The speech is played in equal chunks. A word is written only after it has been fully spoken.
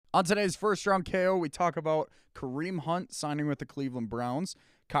On today's first round KO, we talk about Kareem Hunt signing with the Cleveland Browns,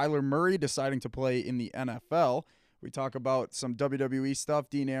 Kyler Murray deciding to play in the NFL. We talk about some WWE stuff,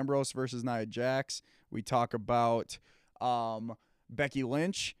 Dean Ambrose versus Nia Jax. We talk about Becky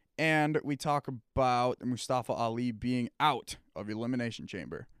Lynch, and we talk about Mustafa Ali being out of Elimination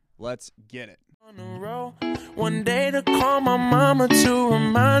Chamber. Let's get it. On the road, one day to call my mama to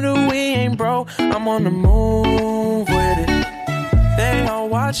remind her we ain't broke. I'm on the move with it. They all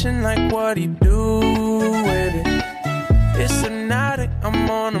watching like what he do with it. It's hypnotic, I'm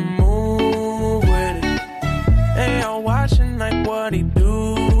on the move with it. They all watching like what he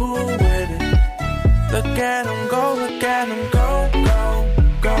do with it. Look at him go, look at him go, go,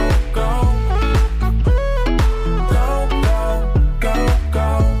 go, go. Go, go, go, go.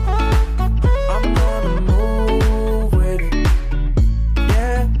 I'm on the move with it.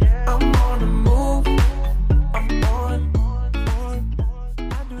 Yeah, I'm on the move. I'm on.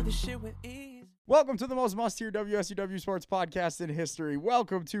 I do this shit with ease. Welcome to the most must-hear WSUW sports podcast in history.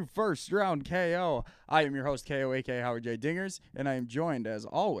 Welcome to First Round KO. I am your host, KO, a.k.a. Howard J. Dingers, and I am joined, as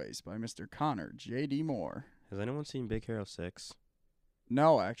always, by Mr. Connor J.D. Moore. Has anyone seen Big Hero 6?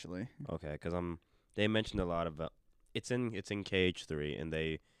 No, actually. Okay, because they mentioned a lot of it's in KH3, and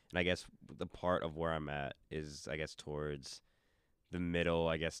I guess the part of where I'm at is I guess towards the middle,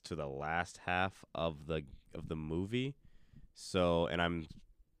 I guess to the last half of the movie. So, and I'm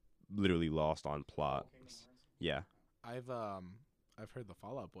literally lost on plot. Yeah. I've heard the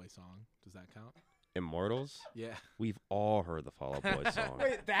Fall Out Boy song. Does that count? Immortals? Yeah. We've all heard the Fall Out Boy song.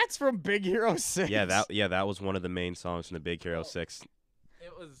 Wait, that's from Big Hero 6? Yeah, that was one of the main songs from the Big Hero 6.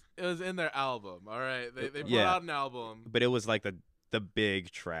 It was in their album. All right, they put Yeah. out an album. But it was like the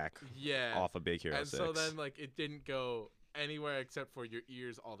big track Yeah. off of Big Hero And 6. so then like it didn't go anywhere except for your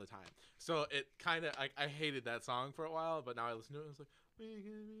ears all the time. So it kind of I hated that song for a while, but now I listen to it and it's like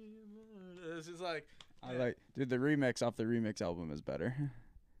it's just like Dude, the remix off the remix album is better.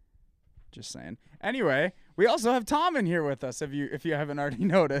 Just saying. Anyway, we also have Tom in here with us, if you haven't already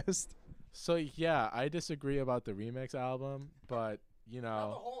noticed. So yeah, I disagree about the remix album, but you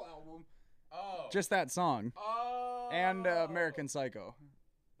know. whole album. Oh. Just that song. Oh. And American Psycho.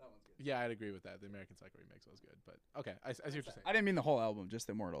 Yeah, I'd agree with that. The American Psycho remix was good, but okay, I see what you're saying. I didn't mean the whole album, just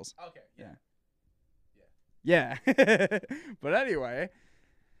Immortals. Okay, yeah. Yeah. But anyway,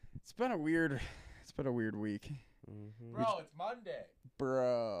 it's been a weird week. Mhm. Bro, it's Monday.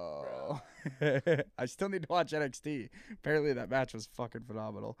 Bro. I still need to watch NXT. Apparently that match was fucking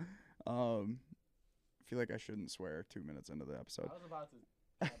phenomenal. I feel like I shouldn't swear 2 minutes into the episode. I was about to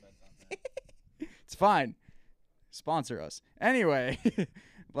comment on that. It's fine. Sponsor us. Anyway,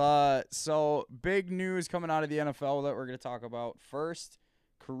 so big news coming out of the NFL that we're going to talk about. First,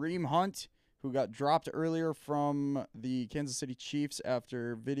 Kareem Hunt, who got dropped earlier from the Kansas City Chiefs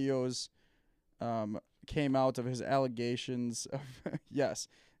after videos came out of his allegations of,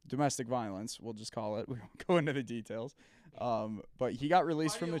 domestic violence. We'll just call it. We won't go into the details. But he got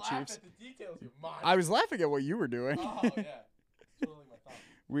released from the Chiefs. At the details, you mod. I was laughing at what you were doing. Oh yeah, totally my thought.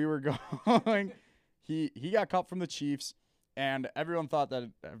 We were going. He got cut from the Chiefs, and everyone thought that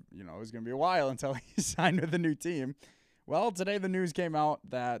it was going to be a while until he signed with a new team. Well, today the news came out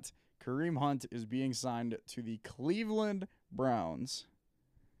that Kareem Hunt is being signed to the Cleveland Browns.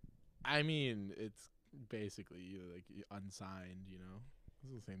 I mean, it's basically like unsigned. You know,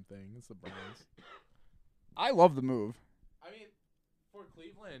 it's the same thing. It's the Browns. I love the move. I mean, for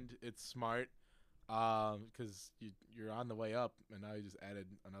Cleveland, it's smart. Because you're on the way up, and now you just added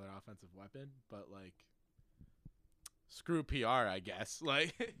another offensive weapon. But like, screw PR, I guess.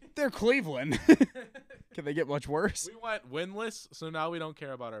 Like, They're Cleveland. Can they get much worse? we went winless, so now we don't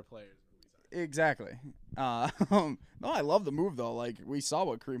care about our players. Exactly. No, I love the move though. Like we saw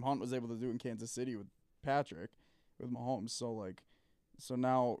what Kareem Hunt was able to do in Kansas City with Patrick, with Mahomes. So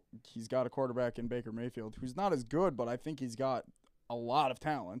now he's got a quarterback in Baker Mayfield who's not as good, but I think he's got a lot of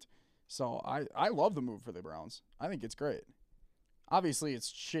talent. So I love the move for the Browns. I think it's great. Obviously, it's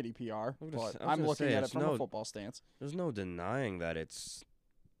shitty PR, but I'm looking at it from a football stance. There's no denying that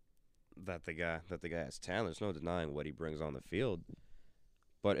that the guy has talent. There's no denying what he brings on the field.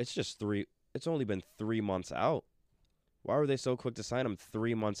 But it's only been 3 months out. Why were they so quick to sign him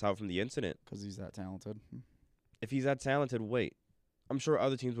 3 months out from the incident? Because he's that talented. If he's that talented, wait. I'm sure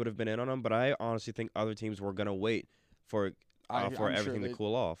other teams would have been in on him, but I honestly think other teams were gonna wait for everything to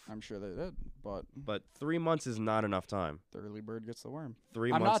cool off. I'm sure they did, But 3 months is not enough time. the early bird gets the worm.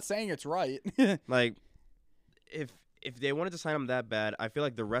 3 I'm months. not saying it's right. Like, if they wanted to sign him that bad, I feel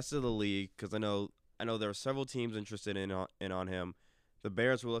like the rest of the league, because I know there are several teams interested in on him. The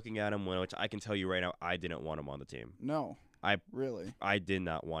Bears were looking at him, which I can tell you right now, I didn't want him on the team. No. Really? I did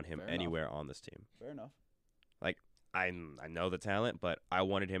not want him Fair enough. anywhere on this team. Fair enough. I know the talent, but I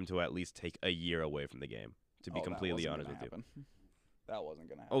wanted him to at least take a year away from the game. To be Oh, that completely wasn't honest gonna with you. happen. That wasn't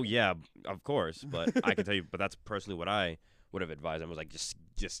gonna happen. Oh yeah, of course. But I can tell you, but that's personally what I would have advised him. Was like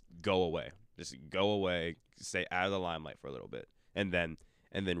just go away, just go away, stay out of the limelight for a little bit, and then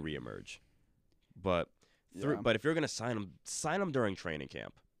reemerge. But Yeah. but if you're gonna sign him during training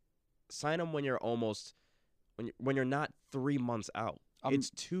camp. Sign him when you're almost when you're not 3 months out. It's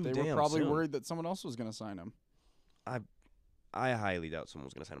too They damn were probably soon. worried that someone else was gonna sign him. I highly doubt someone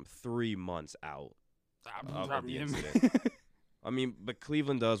was gonna sign him 3 months out. of Probably the him. incident. I mean, but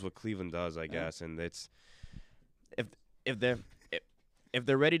Cleveland does what Cleveland does, I guess, and it's if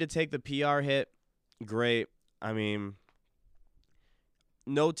they're ready to take the PR hit, great. I mean,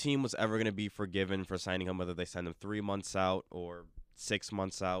 no team was ever going to be forgiven for signing him, whether they send him 3 months out or 6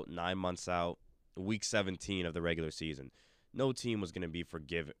 months out, 9 months out, week 17 of the regular season. No team was going to be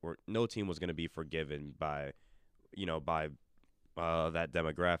forgiven, or no team was going to be forgiven by that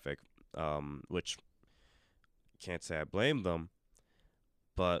demographic, which can't say I blame them,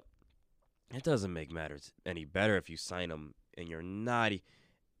 but it doesn't make matters any better if you sign them and you're not,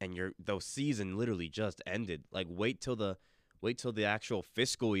 and those season literally just ended. Like wait till the actual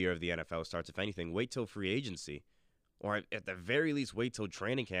fiscal year of the NFL starts. If anything, wait till free agency, or at the very least wait till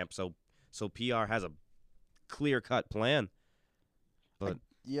training camp. So PR has a clear cut plan. But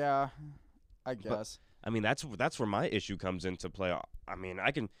Yeah, I guess. I mean, that's where my issue comes into play. I mean,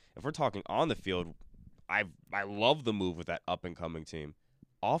 if we're talking on the field, I love the move with that up and coming team.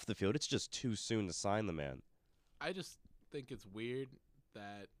 Off the field, it's just too soon to sign the man. I just think it's weird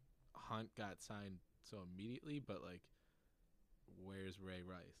that Hunt got signed so immediately, but like, where's Ray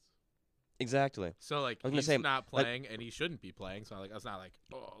Rice? Exactly. So like I was gonna he's say, not like- playing and he shouldn't be playing. So like it's not like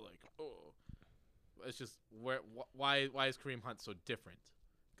It's just why is Kareem Hunt so different?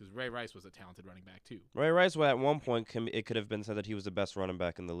 Because Ray Rice was a talented running back too. Ray Rice, at one point, it could have been said that he was the best running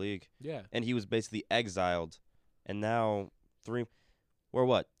back in the league, Yeah. and he was basically exiled. And now we're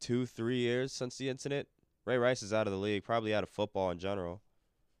what 2-3 years since the incident. Ray Rice is out of the league, probably out of football in general.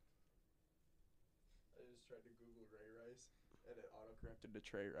 I just tried to Google Ray Rice, and it autocorrected to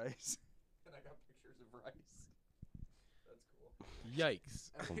Trey Rice, and I got pictures of Rice. That's cool.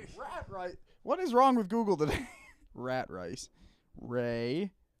 Yikes. Rat Rice. What is wrong with Google today? Rat Rice.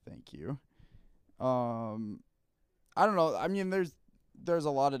 Ray. Thank you. I don't know. I mean, there's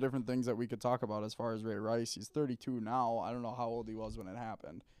a lot of different things that we could talk about as far as Ray Rice. He's 32 now. I don't know how old he was when it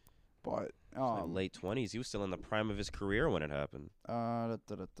happened, but Like late 20s. He was still in the prime of his career when it happened.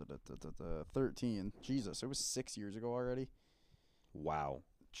 13. Jesus, it was 6 years ago already. Wow.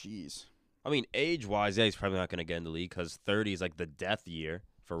 Jeez. I mean, age-wise, yeah, he's probably not going to get in the league because 30 is like the death year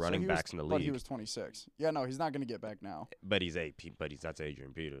for running backs in the league. But he was 26. Yeah, no, he's not going to get back now. But he's AP. That's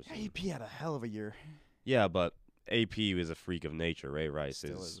Adrian Peters. AP had a hell of a year. Yeah, but AP is a freak of nature. Ray Rice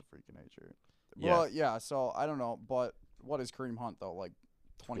Still is a freak of nature. Yeah. Well, yeah, so I don't know, but what is Kareem Hunt though? Like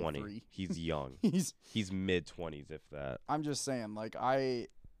 23. 20. He's young. He's mid-20s, if that. I'm just saying, like I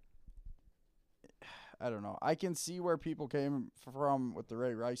don't know. I can see where people came from with the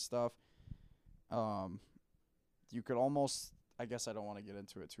Ray Rice stuff. You could almost. I guess I don't want to get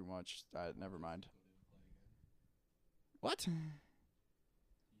into it too much. Never mind. What?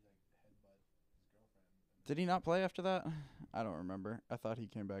 Did he not play after that? I don't remember. I thought he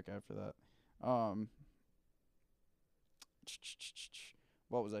came back after that.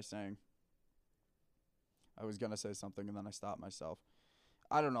 What was I saying? I was gonna say something and then I stopped myself.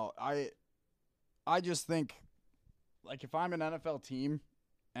 I don't know. I just think, like, if I'm an NFL team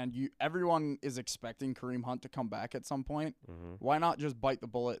and everyone is expecting Kareem Hunt to come back at some point, why not just bite the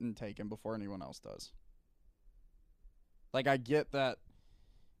bullet and take him before anyone else does? Like, I get that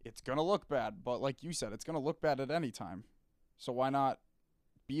it's going to look bad, but like you said, it's going to look bad at any time. So why not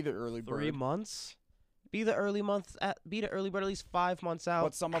be the early bird? 3 months? Be the early bird at least 5 months out.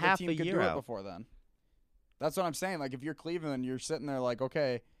 But some other half team a could year do it out. before then. That's what I'm saying. Like, if you're Cleveland, you're sitting there like,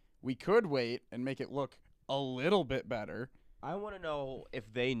 okay, we could wait and make it look a little bit better. I want to know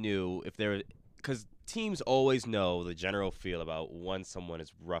if they knew if they're because teams always know the general feel about when someone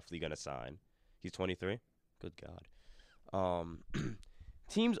is roughly going to sign. He's 23. Good God.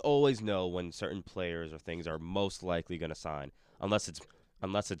 Teams always know when certain players or things are most likely going to sign, unless it's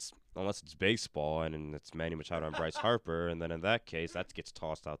baseball and it's Manny Machado and Bryce Harper, and then in that case that gets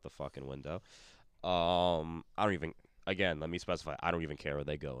tossed out the fucking window. I don't even. Again, let me specify. I don't even care where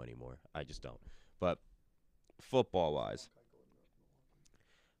they go anymore. I just don't. But football-wise,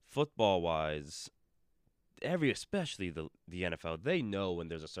 especially the NFL, they know when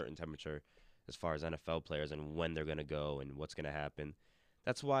there's a certain temperature as far as NFL players and when they're gonna go and what's gonna happen.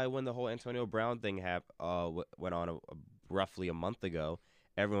 That's why when the whole Antonio Brown thing went on roughly a month ago,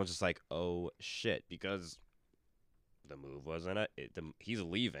 everyone's just like, "Oh shit," because the move wasn't he's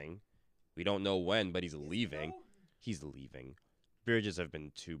leaving. We don't know when, but he's leaving. He's leaving. Bridges have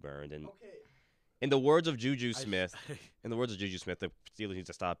been too burned, and in the words of Juju Smith, the Steelers need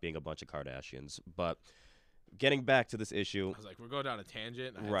to stop being a bunch of Kardashians. But getting back to this issue, I was like, we're going down a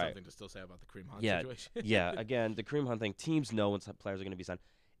tangent. I had Right. something to still say about the Kareem Hunt Yeah, situation. yeah, again, the Kareem Hunt thing, teams know when some players are going to be signed.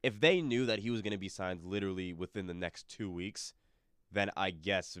 If they knew that he was going to be signed literally within the next 2 weeks, then I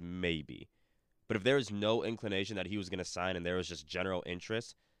guess maybe. But if there is no inclination that he was going to sign and there was just general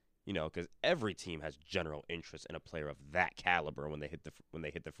interest, because every team has general interest in a player of that caliber when they hit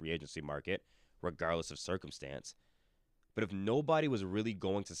the free agency market, regardless of circumstance. But if nobody was really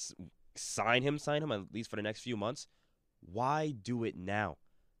going to sign him at least for the next few months, why do it now?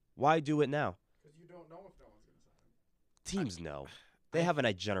 Why do it now? Because you don't know if no one's going to sign him. Teams know. They have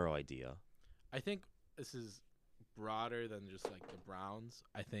a general idea. I think this is broader than just like the Browns.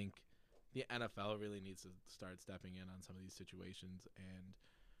 I think the NFL really needs to start stepping in on some of these situations and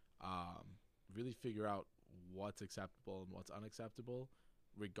really figure out what's acceptable and what's unacceptable,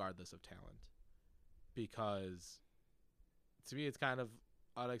 regardless of talent. Because to me, it's kind of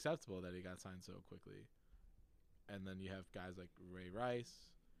unacceptable that he got signed so quickly. And then you have guys like Ray Rice,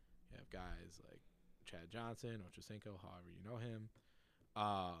 you have guys like Chad Johnson, Ochocinco, however you know him,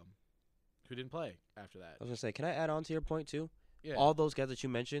 who didn't play after that. I was going to say, can I add on to your point, too? Yeah. All those guys that you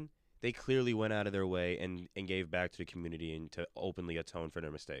mentioned, they clearly went out of their way and gave back to the community and to openly atone for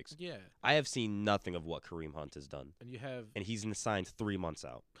their mistakes. Yeah. I have seen nothing of what Kareem Hunt has done. And you have And he's signed 3 months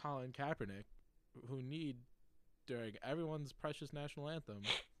out. Colin Kaepernick, who need during everyone's precious national anthem,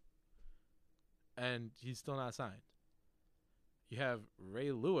 and he's still not signed. You have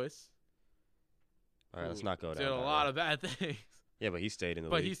Ray Lewis. All right, let's who not go down did a that lot road. of bad things, Yeah, but he stayed in the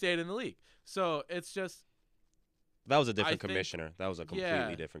but league. he stayed in the league. So it's just That was a different think- commissioner. That was a completely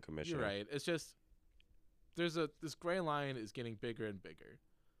yeah, different commissioner. you're right. It's just this gray line is getting bigger and bigger,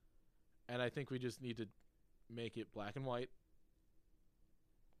 and I think we just need to make it black and white.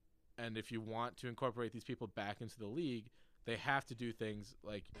 And if you want to incorporate these people back into the league, they have to do things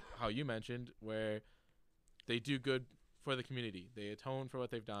like how you mentioned, where they do good for the community. They atone for what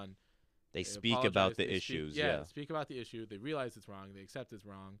they've done. They They speak apologize, about the they speak- issues. Yeah, speak about the issue. They realize it's wrong. They accept it's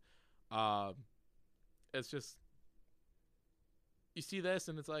wrong. It's just you see this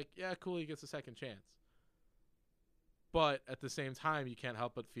and it's like, yeah, cool, he gets a second chance. But at the same time, you can't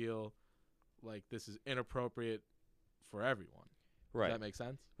help but feel like this is inappropriate for everyone. Right. Does that make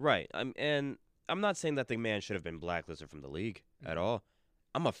sense? Right. And I'm not saying that the man should have been blacklisted from the league at Mhm. all.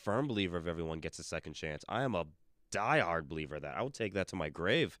 I'm a firm believer if everyone gets a second chance. I am a diehard believer of that. I will take that to my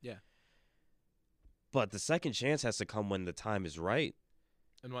grave. Yeah. But the second chance has to come when the time is right.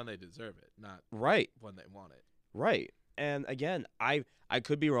 And when they deserve it, not Right. when they want it. Right. And again, I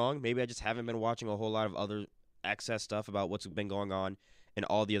could be wrong. Maybe I just haven't been watching a whole lot of other excess stuff about what's been going on in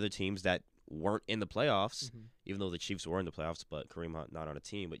all the other teams that weren't in the playoffs, Mhm. even though the Chiefs were in the playoffs, but Kareem Hunt not on a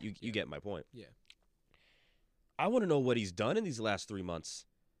team. But you Yeah. get my point. Yeah. I want to know what he's done in these last 3 months.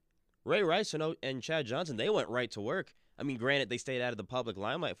 Ray Rice and Chad Johnson, they went right to work. I mean, granted, they stayed out of the public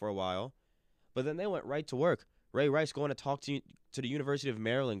limelight for a while, but then they went right to work. Ray Rice going to talk to the University of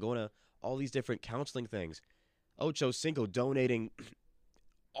Maryland, going to all these different counseling things. Ocho Cinco donating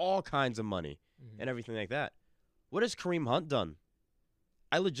all kinds of money Mhm. and everything like that. What has Kareem Hunt done?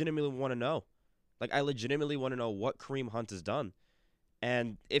 I legitimately want to know. I legitimately want to know what Kareem Hunt has done.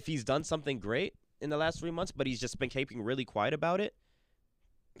 And if he's done something great in the last 3 months, but he's just been keeping really quiet about it,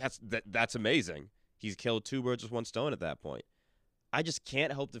 that's amazing. He's killed 2 birds with 1 stone at that point. I just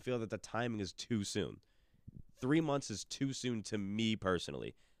can't help to feel that the timing is too soon. 3 months is too soon to me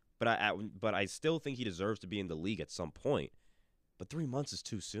personally. But I still think he deserves to be in the league at some point. But 3 months is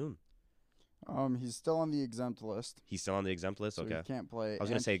too soon. He's still on the exempt list. He's still on the exempt list? So Okay. he can't play. I was going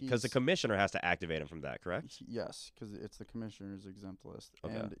to and say, because the he's- commissioner has to activate him from that, correct? Yes, because it's the commissioner's exempt list.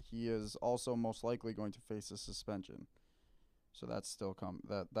 Okay. And he is also most likely going to face a suspension. So that's still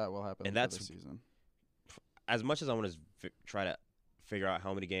that will happen And for that's- this season. As much as I want to try to figure out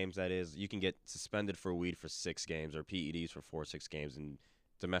how many games that is, you can get suspended for weed for 6 games or PEDs for 4 or 6 games, and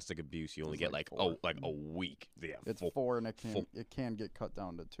domestic abuse you only It's get like like 4. a week. Yeah, It's full- 4 and full- it can get cut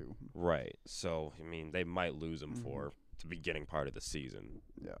down to 2. right. So I mean, they might lose him Mhm. for the beginning part of the season.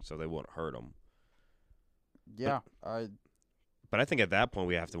 Yeah. So they won't hurt him. Yeah, But I think at that point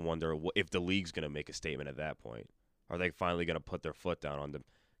we have to wonder if the league's going to make a statement at that point. Are they finally going to put their foot down on them?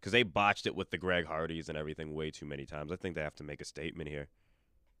 Because they botched it with the Greg Hardys and everything way too many times. I think they have to make a statement here.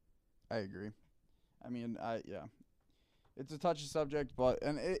 I agree. I mean, yeah. It's a touchy subject, but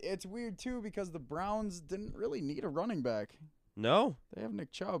it's weird too because the Browns didn't really need a running back. No, They have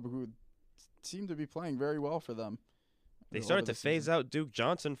Nick Chubb, who seemed to be playing very well for them. they over started the to phase season. out Duke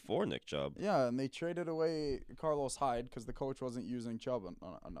Johnson for Nick Chubb. Yeah, and they traded away Carlos Hyde because the coach wasn't using Chubb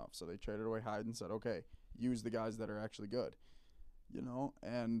enough. So they traded away Hyde and said, okay, use the guys that are actually good.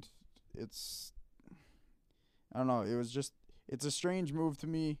 And I don't know. It's a strange move to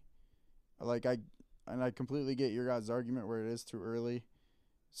me. I completely get your guys' argument where it is too early.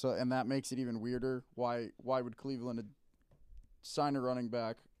 So, and that makes it even weirder. Why would Cleveland sign a running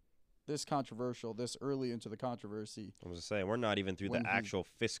back this controversial, this early into the controversy? I was just saying, we're not even through When the he's- actual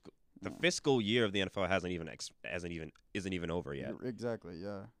fiscal year of the NFL isn't even over yet. Exactly,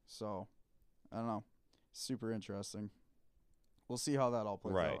 yeah. So, I don't know. Super interesting. We'll see how that all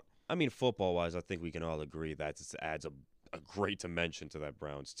plays Right. out. I mean, football-wise, I think we can all agree that this adds a great dimension to that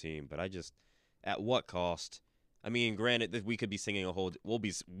Browns team. But at what cost? I mean, granted that we could be singing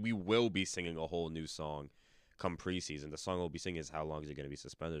we will be singing a whole new song come preseason. The song we'll be singing is "How Long Is It Going to Be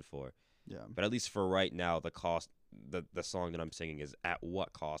Suspended For?" Yeah. But at least for right now, the song that I'm singing is "At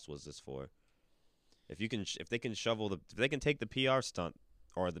What Cost Was This For?" If they can take the PR stunt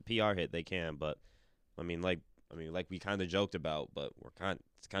or the PR hit, they can. But like we kind of joked about, but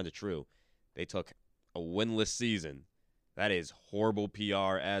it's kind of true. They took a winless season. That is horrible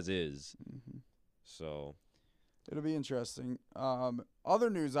PR as is. Mm-hmm. So It'll be interesting. Other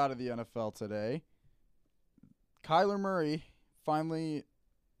news out of the NFL today. Kyler Murray finally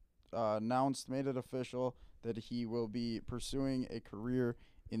made it official that he will be pursuing a career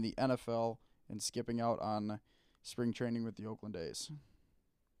in the NFL and skipping out on spring training with the Oakland A's.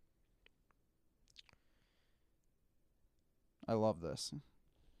 I love this.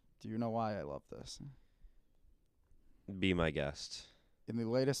 Do you know why I love this? be my guest. In the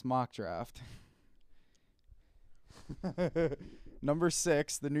latest mock draft, number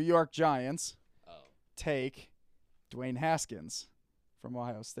 6, the New York Giants take Dwayne Haskins from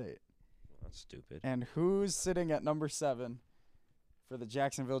Ohio State. That's stupid. And who's sitting at number 7 for the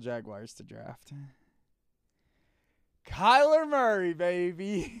Jacksonville Jaguars to draft? Kyler Murray,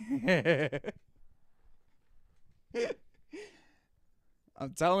 baby.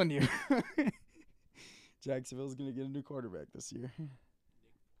 I'm telling you. Jacksonville's going to get a new quarterback this year.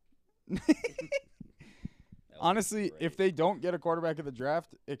 Honestly, if they don't get a quarterback in the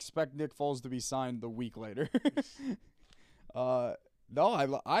draft, expect Nick Foles to be signed the week later. No,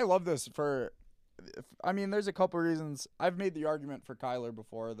 I love this there's a couple reasons. I've made the argument for Kyler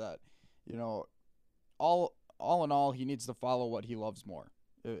before that, all in all, he needs to follow what he loves more.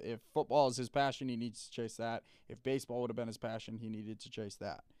 If football is his passion, he needs to chase that. If baseball would have been his passion, he needed to chase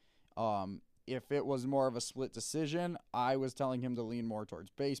that. If it was more of a split decision, I was telling him to lean more towards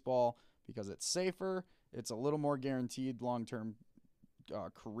baseball because it's safer. It's a little more guaranteed long-term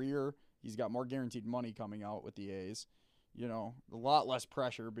career. He's got more guaranteed money coming out with the A's. A lot less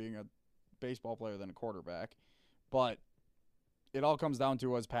pressure being a baseball player than a quarterback. But it all comes down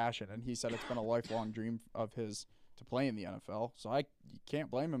to his passion, and he said it's been a lifelong dream of his to play in the NFL. So you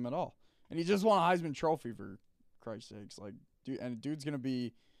can't blame him at all. And he just won a Heisman Trophy, for Christ's sakes. Dude's going to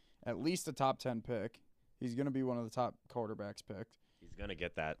be at least a top 10 pick. He's going to be one of the top quarterbacks picked. He's going to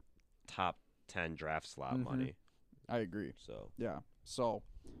get that top 10 draft slot money. I agree. So Yeah. So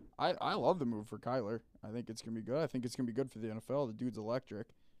I love the move for Kyler. I think it's going to be good. I think it's going to be good for the NFL. The dude's electric.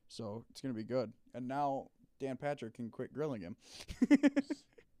 So it's going to be good. And now Dan Patrick can quit grilling him.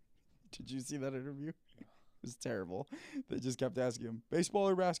 Did you see that interview? It was terrible. They just kept asking him, baseball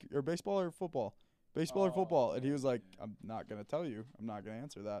or baseball or football? Baseball or football? And he was like, I'm not going to tell you. I'm not going to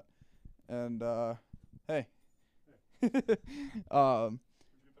answer that. And, hey. We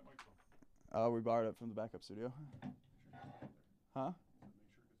borrowed it from the backup studio. Huh?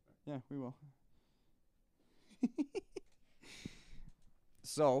 Yeah, we will.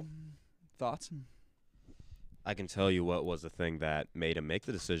 So, thoughts? I can tell you what was the thing that made him make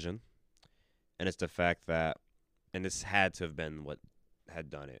the decision, and it's the fact that, and this had to have been what had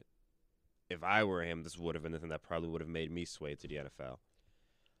done it. If I were him, this would have been the thing that probably would have made me sway to the NFL.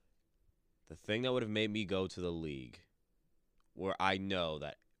 The thing that would have made me go to the league where I know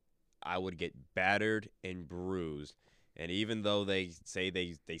that I would get battered and bruised, and even though they say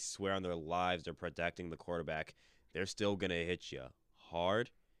they swear on their lives they're protecting the quarterback, they're still going to hit you hard.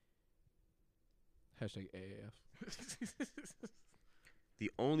 Hashtag AAF.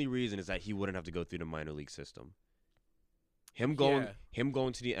 The only reason is that he wouldn't have to go through the minor league system. Him going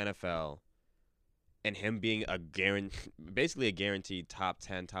to the NFL and him being basically a guaranteed top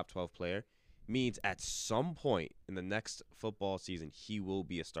 10, top 12 player, means at some point in the next football season, he will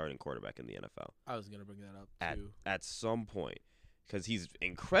be a starting quarterback in the NFL. I was gonna bring that up too. At some point, because he's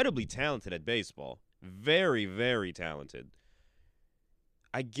incredibly talented at baseball, very, very talented.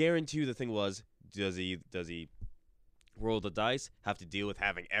 I guarantee you the thing was, does he roll the dice, have to deal with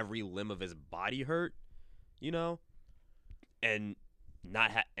having every limb of his body hurt, and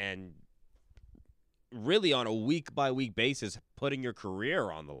and really on a week by week basis putting your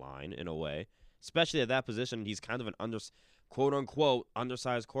career on the line in a way, especially at that position. He's kind of an quote unquote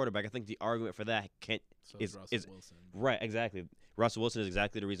undersized quarterback. I think the argument for that is Russell Wilson. Right, exactly. Russell Wilson is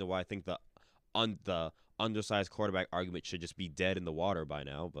exactly the reason why I think the undersized quarterback argument should just be dead in the water by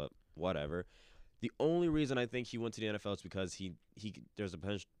now, but whatever. The only reason I think he went to the NFL is because there's a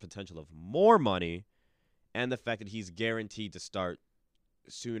potential of more money and the fact that he's guaranteed to start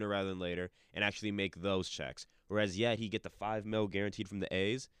sooner rather than later and actually make those checks. Whereas, he get the $5 million guaranteed from the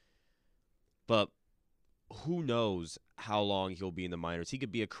A's, but who knows how long he'll be in the minors. He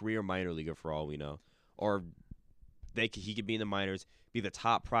could be a career minor leaguer for all we know. Or he could be in the minors, be the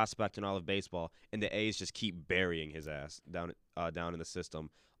top prospect in all of baseball, and the A's just keep burying his ass down in the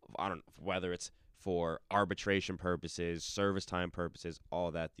system. I don't know whether it's for arbitration purposes, service time purposes,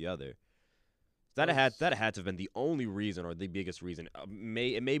 all that, the other. That had to have been the only reason or the biggest reason.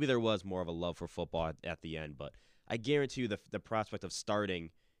 Maybe there was more of a love for football at the end, but I guarantee you the prospect of starting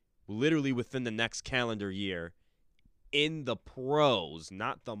literally within the next calendar year in the pros,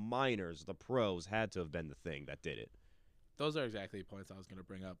 not the minors, the pros had to have been the thing that did it. Those are exactly the points I was going to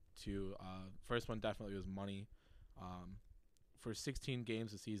bring up, too. First one definitely was money. For 16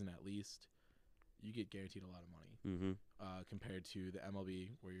 games a season at least, you get guaranteed a lot of money compared to the MLB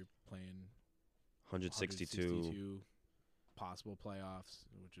where you're playing 162 possible playoffs,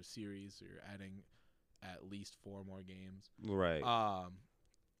 which is series, so you're adding at least 4 more games. Right.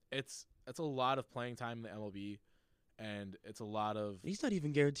 It's a lot of playing time in the MLB, and it's a lot of. He's not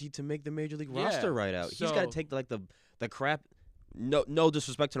even guaranteed to make the major league roster right out. So, he's got to take the crap. No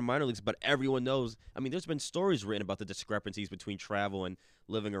disrespect to the minor leagues, but everyone knows. I mean, there's been stories written about the discrepancies between travel and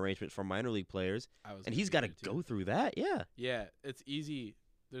living arrangements for minor league players, and he's got to go through that. Yeah. Yeah, it's easy.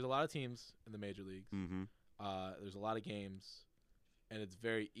 There's a lot of teams in the major leagues. Mm-hmm. There's a lot of games, and it's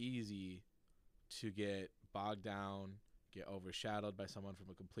very easy to get bogged down, get overshadowed by someone from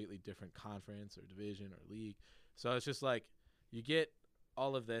a completely different conference or division or league. So it's just like you get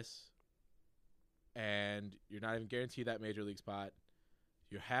all of this, and you're not even guaranteed that major league spot.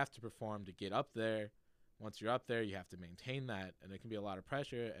 You have to perform to get up there. Once you're up there, you have to maintain that, and it can be a lot of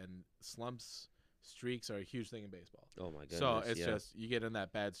pressure, and streaks are a huge thing in baseball. Oh, my goodness. So it's just you get in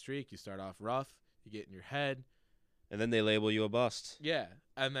that bad streak, you start off rough, you get in your head. And then they label you a bust. Yeah,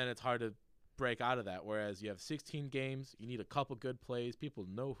 and then it's hard to break out of that, whereas you have 16 games, you need a couple good plays, people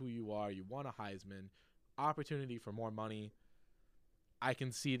know who you are, you won a Heisman, opportunity for more money. I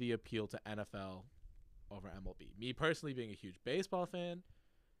can see the appeal to NFL over MLB. Me personally, being a huge baseball fan,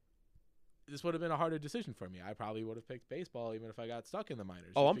 this would have been a harder decision for me. I probably would have picked baseball even if I got stuck in the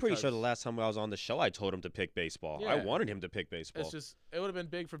minors. Oh, I'm pretty sure the last time I was on the show, I told him to pick baseball. Yeah. I wanted him to pick baseball. It would have been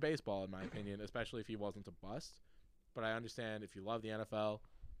big for baseball, in my opinion, especially if he wasn't a bust. But I understand if you love the NFL,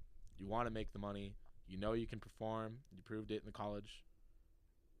 you want to make the money, you know you can perform, you proved it in the college,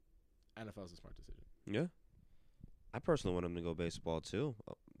 NFL's a smart decision. Yeah. I personally want him to go baseball, too.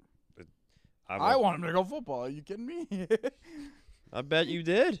 I want him to go football. Are you kidding me? I bet you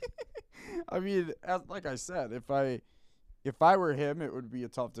did. I mean, like I said, if I were him, it would be a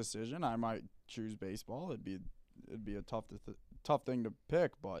tough decision. I might choose baseball. It'd be a tough thing to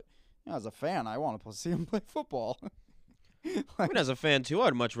pick. But as a fan, I want to see him play football. I mean, as a fan too,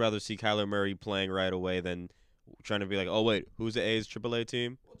 I'd much rather see Kyler Murray playing right away than trying to be like, oh wait, who's the A's AAA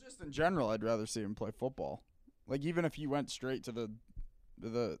team? Well, just in general, I'd rather see him play football. Like even if he went straight to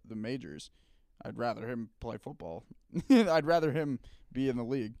the majors, I'd rather him play football. I'd rather him be in the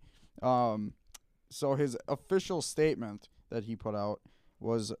league. So his official statement that he put out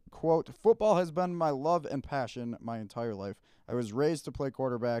was, quote, "Football has been my love and passion my entire life. I was raised to play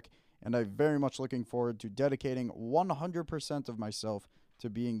quarterback, and I'm very much looking forward to dedicating 100% of myself to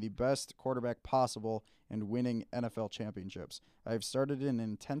being the best quarterback possible and winning NFL championships. I have started an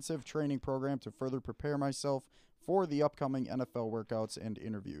intensive training program to further prepare myself for the upcoming NFL workouts and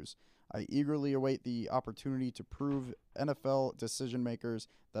interviews. I eagerly await the opportunity to prove NFL decision makers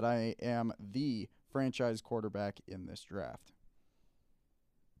that I am the franchise quarterback in this draft."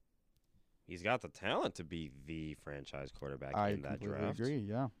 He's got the talent to be the franchise quarterback in that draft. I completely agree,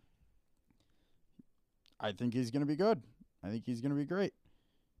 yeah. I think he's going to be good. I think he's going to be great.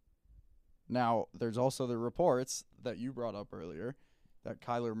 Now, there's also the reports that you brought up earlier that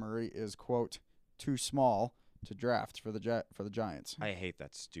Kyler Murray is, quote, too small to draft for the Giants. I hate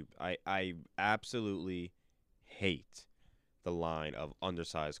that stupid. I absolutely hate the line of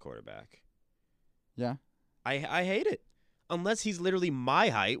undersized quarterback. Yeah. I hate it. Unless he's literally my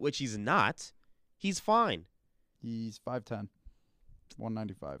height, which he's not, he's fine. He's 5'10",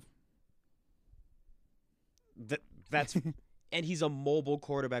 195. That's and he's a mobile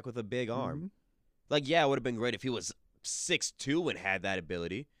quarterback with a big arm. Mhm. Like, yeah, it would have been great if he was 6'2" and had that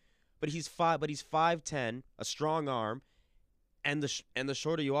ability. But he's 5'10", a strong arm, and the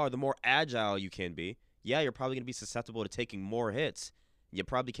shorter you are, the more agile you can be. Yeah, you're probably going to be susceptible to taking more hits. You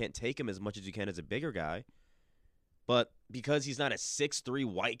probably can't take him as much as you can as a bigger guy. But because he's not a 6'3"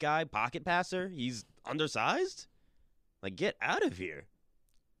 white guy, pocket passer, he's undersized? Like, get out of here.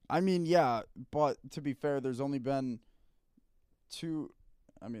 I mean, yeah, but to be fair, there's only been two.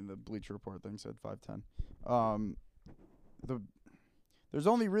 I mean, the Bleacher Report thing said 5'10". There's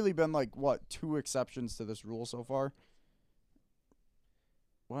only really been like what 2 exceptions to this rule so far.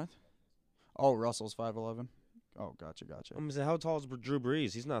 What? Oh, Russell's 5'11". Oh, gotcha. I'm saying, how tall is Drew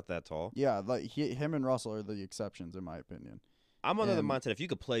Brees? He's not that tall. Yeah, like him and Russell are the exceptions in my opinion. I'm under the And- mindset if you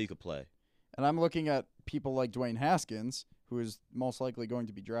could play, you could play. And I'm looking at people like Dwayne Haskins, who is most likely going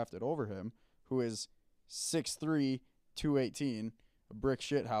to be drafted over him, who is 6'3", 218, a brick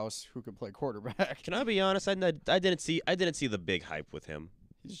shit house who can play quarterback. Can I be honest? I didn't see the big hype with him.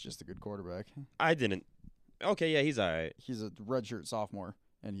 He's just a good quarterback. I didn't. Okay, yeah, he's all right. He's a redshirt sophomore,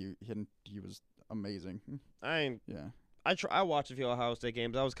 and he was amazing. Yeah. Yeah. I watched a few Ohio State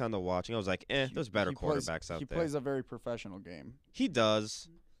games. I was kind of watching. I was like, there's better quarterbacks out He there. plays a very professional game. He does.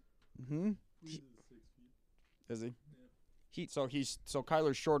 Hmm. Is he? So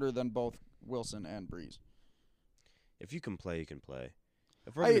Kyler's shorter than both Wilson and Breeze. If you can play, you can play.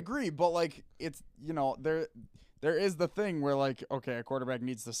 If I agree, but like it's there is the thing where like okay, a quarterback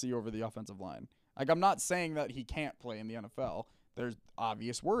needs to see over the offensive line. Like I'm not saying that he can't play in the NFL. There's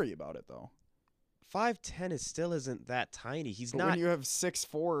obvious worry about it though. 5'10" still isn't that tiny. He's But not. when you have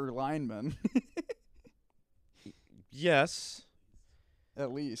 6'4" linemen, Yes,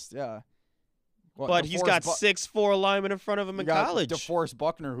 at least, yeah. What, but he's got 6'4" linemen in front of him you in got college. DeForest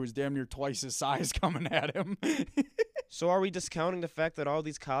Buckner, who's damn near twice his size, coming at him. So are we discounting the fact that all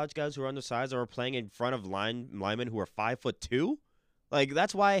these college guys who are undersized are playing in front of linemen who are 5'2"? Like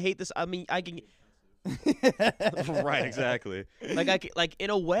that's why I hate this. I mean, I can. Right, exactly. Like in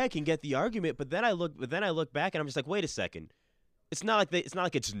a way I can get the argument, but then I look back and I'm just like, wait a second. It's not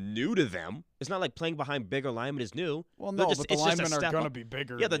like it's new to them. It's not like playing behind bigger linemen is new. Well, They're no, just- but the it's just a linemen are step gonna up. be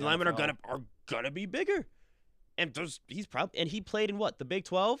bigger. Yeah, in the linemen are NFL. gonna be bigger. And he played in what, the Big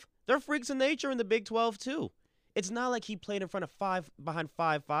 12? They're freaks of nature in the Big 12 too. It's not like he played in front of behind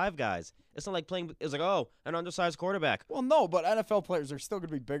 5'5" guys. It's not like playing. It's like, oh, an undersized quarterback. Well, no, but NFL players are still going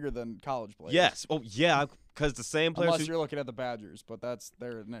to be bigger than college players. Yes. Oh, yeah. Because the same players. Unless you're looking at the Badgers, but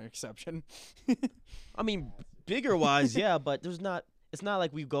they're an exception. I mean, bigger wise, yeah, but there's not. It's not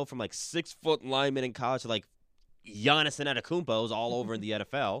like we go from like 6-foot linemen in college to like Giannis Antetokounmpo's all over in the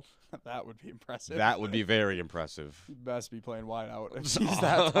NFL. That would be impressive. That would be very impressive. He'd best be playing wide out if he's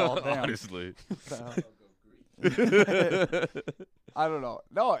that tall. Damn. Honestly. I don't know.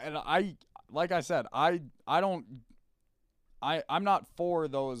 No, and like I said, I'm not for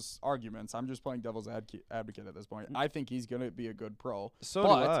those arguments. I'm just playing devil's advocate at this point. I think he's going to be a good pro. So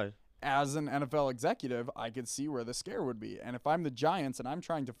but do I. as an NFL executive, I could see where the scare would be. And if I'm the Giants and I'm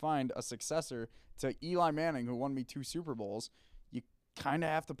trying to find a successor to Eli Manning, who won me 2 Super Bowls, you kind of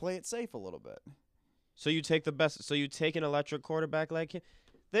have to play it safe a little bit. So you take the best. So you take an electric quarterback like him.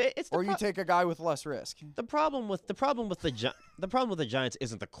 Or you take a guy with less risk. The problem with the Giants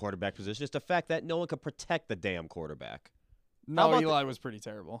isn't the quarterback position. It's the fact that no one can protect the damn quarterback. No, about Eli was pretty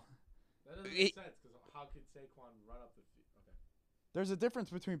terrible. That doesn't make sense because how could Saquon run up the field? Okay, There's a difference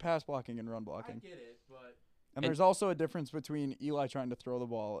between pass blocking and run I blocking. get it, but And there's also a difference between Eli trying to throw the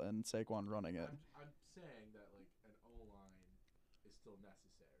ball and Saquon running it. I'm saying that like an O-line is still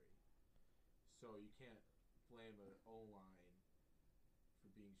necessary, so you can't blame an O-line for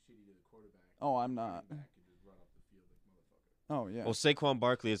being shitty to the quarterback. Oh, I'm not. Running back and just run up the field like motherfucker. Oh, yeah. Well, Saquon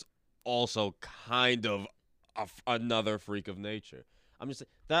Barkley is also kind of another freak of nature. I'm just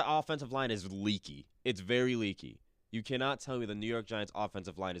that offensive line is leaky. It's very leaky. You cannot tell me the New York Giants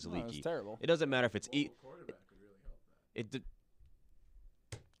offensive line is No, leaky. it's terrible. It doesn't matter if it's Mobile quarterback could really help that.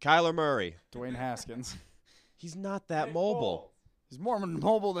 Kyler Murray. Dwayne Haskins. He's not that Nick mobile. He's more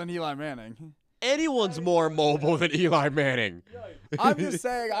mobile than Eli Manning. Anyone's more mobile than Eli Manning. I'm just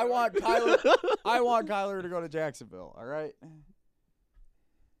saying I want Kyler to go to Jacksonville, all right?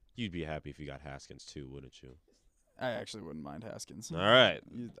 You'd be happy if you got Haskins too, wouldn't you? I actually wouldn't mind Haskins. All right.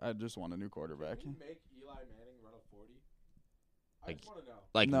 I just want a new quarterback. Can we make Eli Manning run a 40? I Like- just want to know.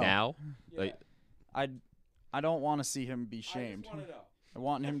 Like No. now? Yeah. Like, I don't want to see him be I shamed. just want to know. I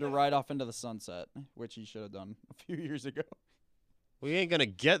want him to ride off into the sunset, which he should have done a few years ago. we ain't gonna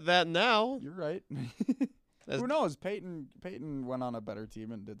get that now. You're right. That's- Who knows? Peyton went on a better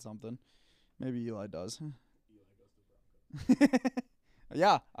team and did something. Maybe Eli does. Eli goes to Broncos.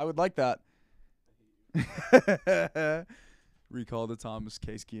 Yeah, I would like that. Recall the Thomas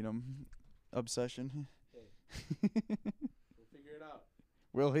Case Keenum obsession. We'll figure it out.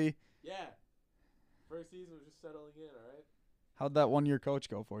 Will he? Yeah. First season was just settling in, all right? How'd that 1-year coach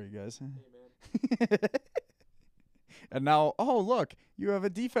go for you guys? Hey, man. And now, oh, look, you have a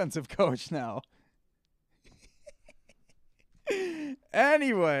defensive coach now.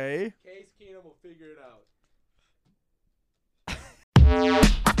 Anyway, Case Keenum will figure it out.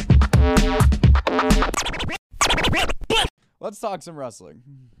 let's talk some wrestling.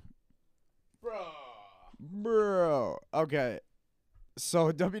 Bruh. Bro. Okay.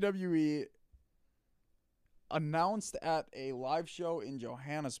 So WWE announced at a live show in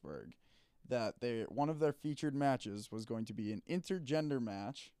Johannesburg that one of their featured matches was going to be an intergender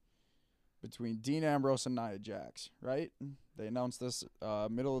match between Dean Ambrose and Nia Jax, right? They announced this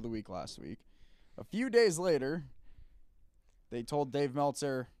middle of the week last week. A few days later, they told Dave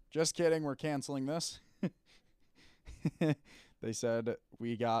Meltzer, just kidding, we're canceling this. They said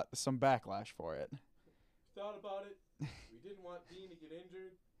we got some backlash for it. Thought about it. We didn't want Dean to get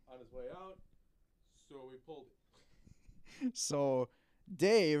injured on his way out, so we pulled it. So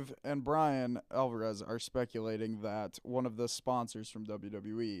Dave and Brian Alvarez are speculating that one of the sponsors from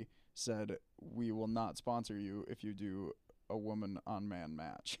WWE said, we will not sponsor you if you do a woman on man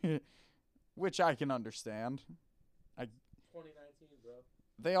match, which I can understand. 2019, bro.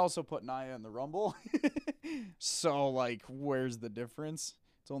 They also put Nia in the Rumble. So, like, where's the difference?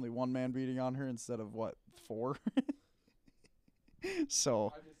 It's only one man beating on her instead of, what, 4?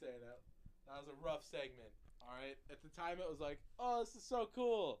 So, I'm just saying that was a rough segment. All right. At the time, it was like, oh, this is so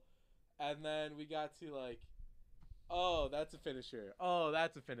cool, and then we got to like, oh, that's a finisher. Oh,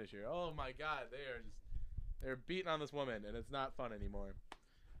 that's a finisher. Oh my God, they're beating on this woman, and it's not fun anymore.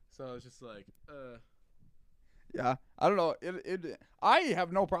 So it's just like, yeah, I don't know. I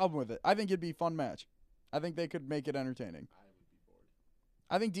have no problem with it. I think it'd be a fun match. I think they could make it entertaining. I would be bored.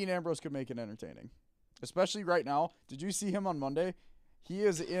 I think Dean Ambrose could make it entertaining, especially right now. Did you see him on Monday? He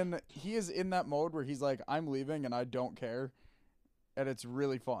is in that mode where he's like, I'm leaving and I don't care, and it's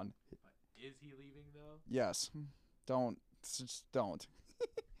really fun. Is he leaving though? Yes, just don't.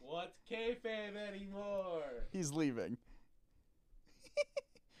 What's kayfabe anymore? He's leaving.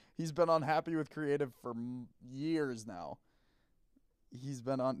 He's been unhappy with creative for years now. He's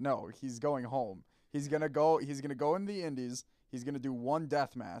going home. He's gonna go in the Indies. He's gonna do one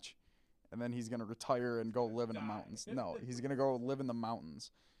death match, and then he's gonna retire and go live in the mountains. No, he's gonna go live in the mountains,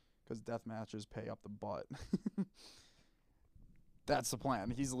 because death matches pay up the butt. That's the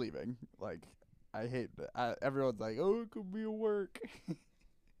plan. He's leaving. Like, I hate that. Everyone's like, oh, it could be a work.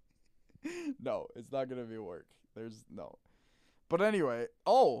 No, it's not gonna be a work. There's no. But anyway,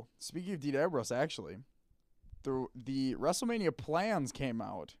 speaking of Dean Ambrose, actually, the WrestleMania plans came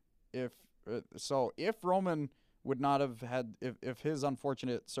out. If Roman would not have had, if his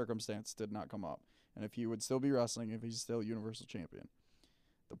unfortunate circumstance did not come up, and if he would still be wrestling, if he's still Universal Champion,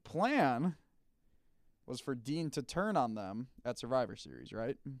 the plan was for Dean to turn on them at Survivor Series,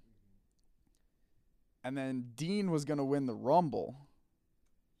 right? And then Dean was going to win the Rumble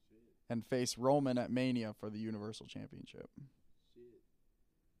and face Roman at Mania for the Universal Championship.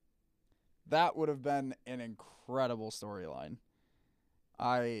 That would have been an incredible storyline.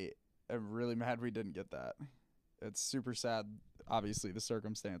 I am really mad we didn't get that. It's super sad, obviously, the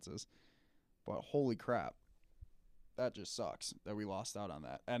circumstances. But holy crap. That just sucks that we lost out on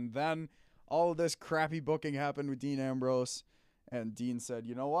that. And then all of this crappy booking happened with Dean Ambrose. And Dean said,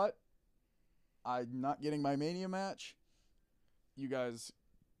 you know what? I'm not getting my Mania match. You guys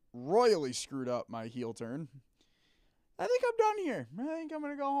royally screwed up my heel turn. I think I'm done here. I think I'm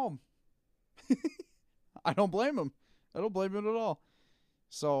going to go home. I don't blame him. I don't blame him at all.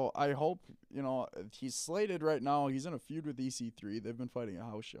 So I hope, he's slated right now. He's in a feud with EC3. They've been fighting at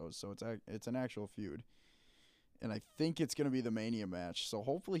house shows, so it's an actual feud. And I think it's going to be the Mania match. So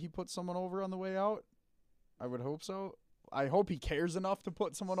hopefully he puts someone over on the way out. I would hope so. I hope he cares enough to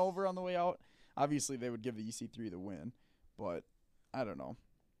put someone over on the way out. Obviously, they would give the EC3 the win, but I don't know.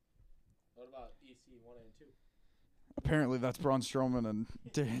 What about EC1 and 2? Apparently, that's Braun Strowman and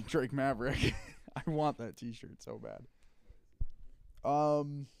Drake Maverick. I want that T-shirt so bad.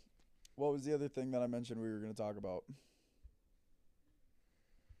 What was the other thing that I mentioned we were going to talk about?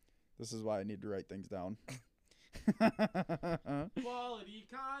 This is why I need to write things down. Quality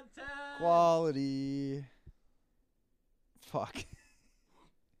content. Quality. Fuck.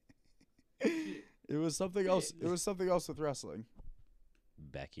 It was something else. It was something else with wrestling.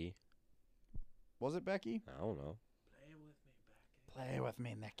 Becky. Was it Becky? I don't know. Play with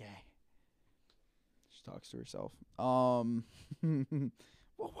me, Nicky. She talks to herself. What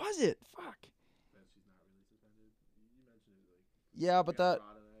was it? Fuck. That she's not really suspended. You mentioned it like. Yeah, but that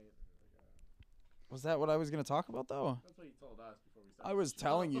Raw tonight, was that what I was gonna talk about though. that's what you told us before we started. I was the show.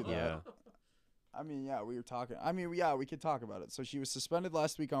 telling you that. Yeah. I mean, yeah, we were talking. I mean, yeah, we could talk about it. So she was suspended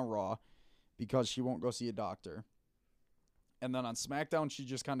last week on Raw because she won't go see a doctor. And then on SmackDown, she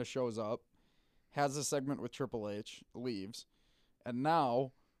just kind of shows up, has a segment with Triple H, leaves, and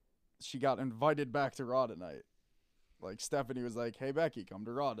now she got invited back to Raw tonight. Like Stephanie was like, "Hey Becky, come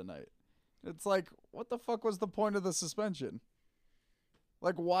to Raw tonight." It's like, what the fuck was the point of the suspension?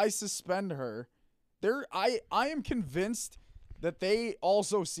 Like, why suspend her? I am convinced that they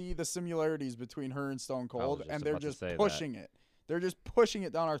also see the similarities between her and Stone Cold, just and they're about to just say that. pushing it. They're just pushing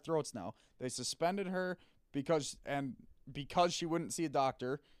it down our throats now. They suspended her because she wouldn't see a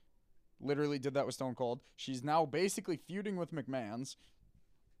doctor. Literally did that with Stone Cold. She's now basically feuding with McMahon's.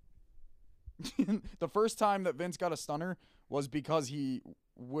 The first time that Vince got a stunner was because he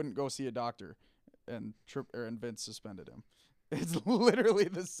wouldn't go see a doctor, and Vince suspended him. It's literally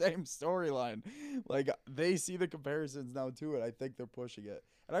the same storyline. Like, they see the comparisons now to it. I think they're pushing it,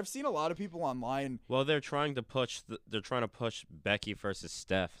 and I've seen a lot of people online. Well, they're trying to push. They're trying to push Becky versus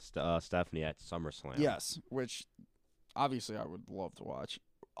Stephanie at SummerSlam. Yes, which obviously I would love to watch,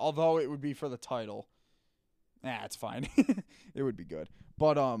 although it would be for the title. Nah, it's fine. It would be good,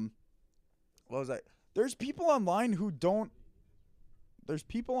 but what was that? There's people online who don't. There's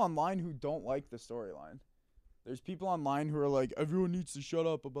people online who don't like the storyline. There's people online who are like, everyone needs to shut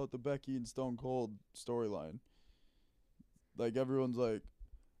up about the Becky and Stone Cold storyline. Like, everyone's like,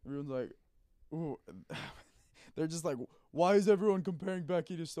 ooh. They're just like, why is everyone comparing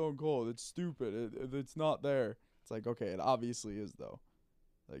Becky to Stone Cold? It's stupid. It's not there. It's like, okay, it obviously is, though.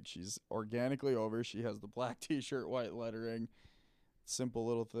 Like, she's organically over. She has the black t-shirt, white lettering. Simple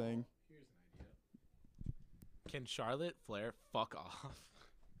little thing. Here's an idea. Can Charlotte Flair fuck off?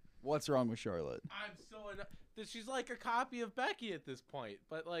 What's wrong with Charlotte? I'm so annoyed. She's like a copy of Becky at this point,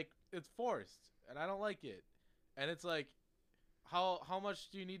 but like it's forced, and I don't like it. And it's like, how much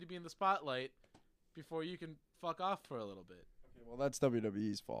do you need to be in the spotlight before you can fuck off for a little bit? Okay, well, that's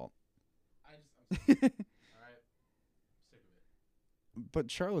WWE's fault. I'm sick. All right, sick of it. But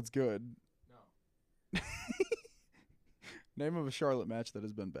Charlotte's good. No, Name of a Charlotte match that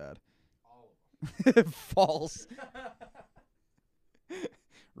has been bad. all of them. False.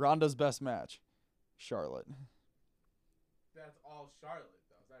 Ronda's best match. Charlotte. That's all Charlotte,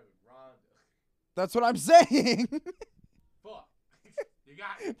 though. It's not even Ronda. That's what I'm saying. Fuck. You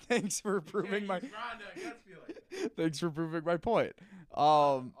got it. Thanks for You proving can't my. use Ronda against me like that. Thanks for proving my point.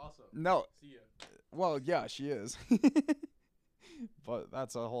 Also, No. see ya. Well, yeah, she is. But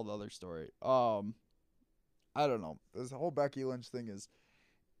that's a whole other story. I don't know. This whole Becky Lynch thing is.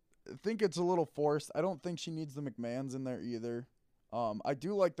 I think it's a little forced. I don't think she needs the McMahons in there either. I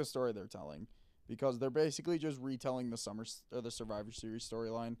do like the story they're telling because they're basically just retelling the Survivor Series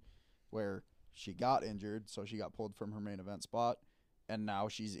storyline where she got injured, so she got pulled from her main event spot, and now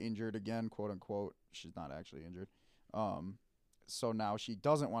she's injured again, quote unquote. She's not actually injured. So now she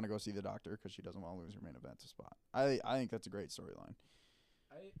doesn't want to go see the doctor because she doesn't want to lose her main event spot. I think that's a great storyline.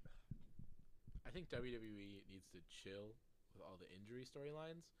 I think WWE needs to chill with all the injury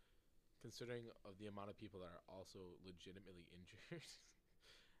storylines, considering of the amount of people that are also legitimately injured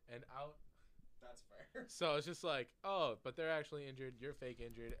and out. That's fair. So it's just like, oh, but they're actually injured. You're fake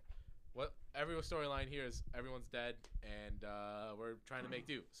injured. What every storyline here is everyone's dead, and we're trying to make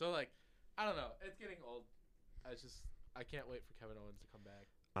do. So like, I don't know. It's getting old. I can't wait for Kevin Owens to come back.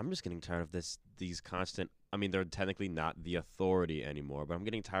 I'm just getting tired of these constant. I mean, they're technically not the authority anymore, but I'm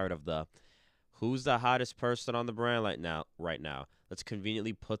getting tired of the who's the hottest person on the brand right now. Let's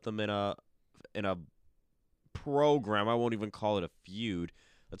conveniently put them in a program. I won't even call it a feud.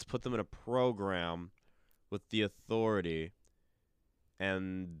 Let's put them in a program with the authority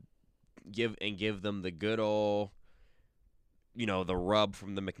and give them the good old, the rub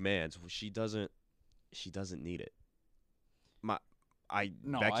from the McMahons. She doesn't need it.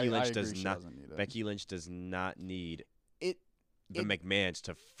 Becky Lynch does not. Becky Lynch does not need the McMahons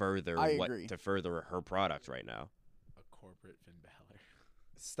to further to further her product right now. A corporate Finn Balor.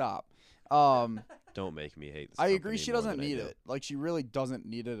 Stop. Don't make me hate this. I agree company she more doesn't than I need do. it. Like, she really doesn't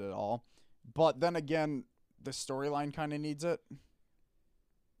need it at all. But then again, the storyline kind of needs it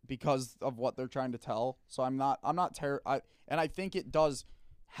because of what they're trying to tell. So I'm not and I think it does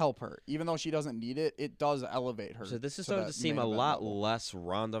help her. Even though she doesn't need it, it does elevate her. So this is to starting that to seem main a event lot level. less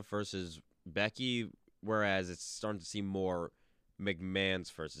Ronda versus Becky, whereas it's starting to seem more McMahon's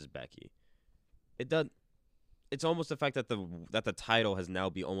versus Becky. It does. It's almost the fact that the title has now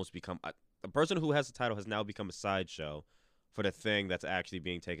almost become the person who has the title has now become a sideshow for the thing that's actually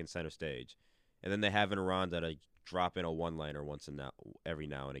being taken center stage, and then they have in Ronda to drop in a one-liner every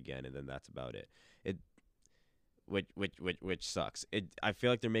now and again, and then that's about it. Which sucks. I feel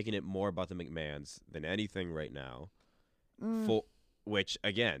like they're making it more about the McMahons than anything right now. For which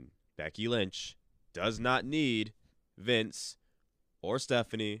again, Becky Lynch does not need Vince or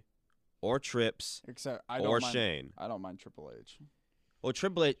Stephanie or Trips Except I don't or mind, Shane. I don't mind Triple H. Well,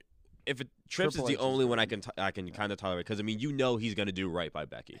 Triple H. Trips Triple is H the is only one I good. can kind of tolerate because I mean you know he's gonna do right by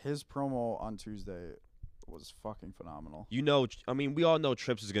Becky. His promo on Tuesday was fucking phenomenal. I mean we all know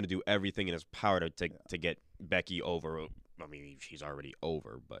Trips is gonna do everything in his power to get Becky over. I mean she's already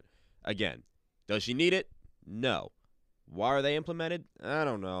over, but again, does she need it? No. Why are they implemented? I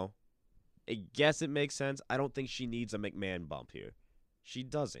don't know. I guess it makes sense. I don't think she needs a McMahon bump here. She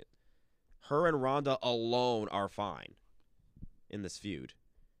doesn't. Her and Ronda alone are fine in this feud,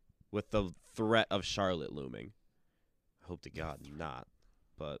 with the threat of Charlotte looming. I hope to God not,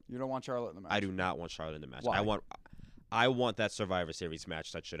 but You don't want Charlotte in the match. I do not want Charlotte in the match. Why? I want that Survivor Series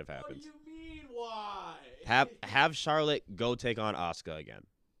match that should have What happened. do you mean, why? Have Charlotte go take on Asuka again.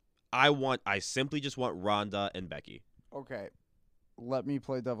 I simply just want Ronda and Becky. Okay, let me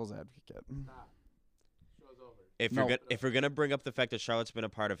play devil's advocate. Nah. Show's over. If you're gonna bring up the fact that Charlotte's been a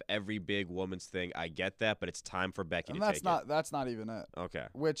part of every big woman's thing, I get that, but it's time for Becky And to that's take that's not even it. it. Okay.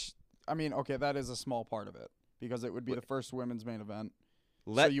 Which, I mean, okay, that is a small part of it because it would be the first women's main event.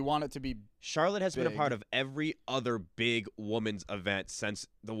 So Let you want it to be Charlotte has been a big. part of every other big women's event since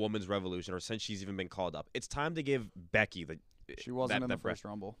the Women's Revolution, or since she's even been called up. It's time to give Becky the. she wasn't that- in the that breath. first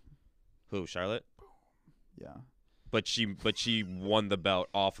Rumble. Who, Charlotte? Yeah. But she won the belt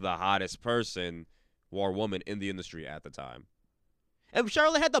off the hottest person, or woman in the industry at the time. And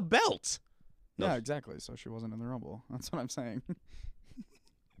Charlotte had the belt. No. Yeah, exactly. So she wasn't in the Rumble. That's what I'm saying.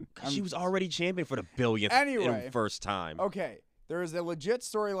 'Cause she was already champion for the billionth Anyway. first time. Okay, there is a legit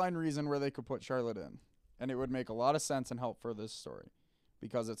storyline reason where they could put Charlotte in, and it would make a lot of sense and help for this story.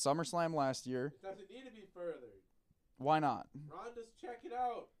 Because at SummerSlam last year, It doesn't need to be further. why not? Ronda's check it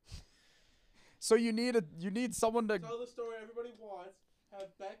out. So you need someone to Tell the story everybody wants.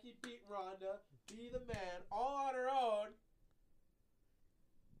 Have Becky beat Ronda, be the man, all on her own.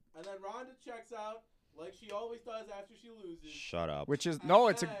 And then Ronda checks out like she always does after she loses. Shut up. which is no,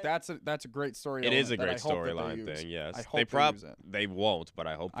 Okay. that's a great story. It is a element that great I hope that they storyline use. thing. Yes, I hope they use it. they won't, but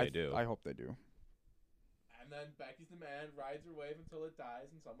I hope they I do. I hope they do. And then Becky's the man, rides her wave until it dies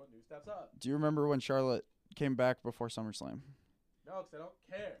and someone new steps up. Do you remember when Charlotte came back before SummerSlam? No, because I don't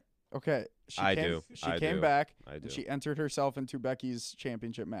care. Okay, she I came, do. She I came do. back I do. and she entered herself into Becky's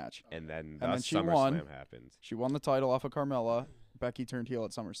championship match. And then And then thus she SummerSlam won. happened. She won the title off of Carmella. Becky turned heel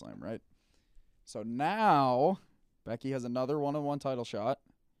at SummerSlam, right? So now Becky has another one-on-one title shot.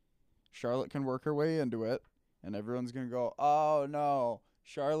 Charlotte can work her way into it, and everyone's gonna go, "Oh no,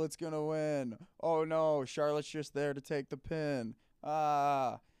 Charlotte's gonna win. Oh no, Charlotte's just there to take the pin."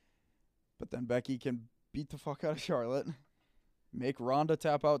 Ah, but then Becky can beat the fuck out of Charlotte, make Ronda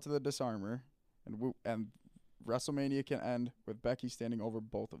tap out to the disarmer, and WrestleMania can end with Becky standing over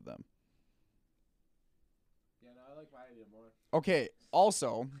both of them. Yeah, no, I like my idea more. Okay,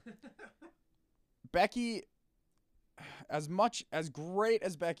 also, Becky, as great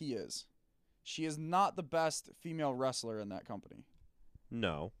as Becky is, she is not the best female wrestler in that company.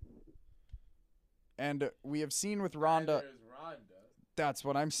 No. And we have seen with Ronda, Neither is Ronda. that's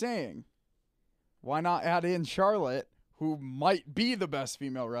what I'm saying. Why not add in Charlotte, who might be the best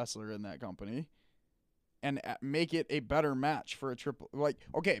female wrestler in that company, and make it a better match for a triple? Like,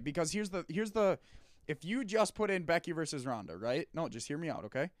 okay, because here's the, if you just put in Becky versus Ronda, right? No, just hear me out,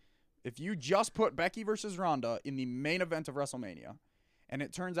 okay? If you just put Becky versus Ronda in the main event of WrestleMania, and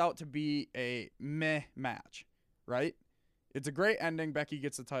it turns out to be a meh match, right? It's a great ending. Becky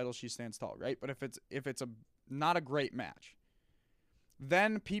gets the title. She stands tall, right? But if it's not a great match,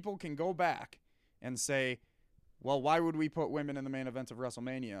 then people can go back and say, well, why would we put women in the main event of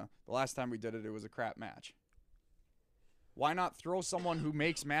WrestleMania? The last time we did it, it was a crap match. Why not throw someone who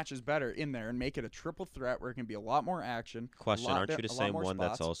makes matches better in there and make it a triple threat where it can be a lot more action? Question: Aren't you the a lot same more one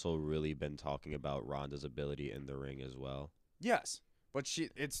that's spots? also really been talking about Ronda's ability in the ring as well? Yes, But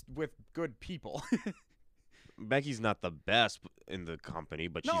it's with good people. Becky's not the best in the company,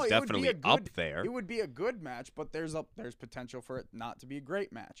 but No, she's it would be definitely a good- up there. It would be a good match, but there's potential for it not to be a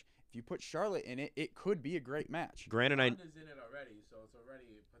great match. If you put Charlotte in it, it could be a great match. Granted, Ronda's in it already, so it's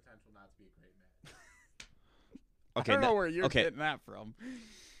already potential not to be a great match. okay, I don't know now- where you're okay. getting that from.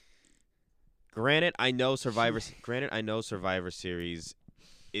 Granted, I know Survivor Series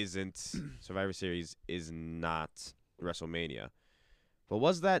isn't Survivor Series is not WrestleMania, but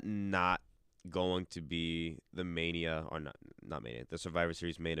was that not going to be the Mania or not Mania, the Survivor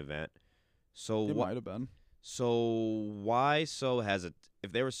Series main event? So It what? might have been. So why so hesitant?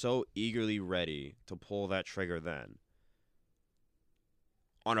 If they were so eagerly ready to pull that trigger then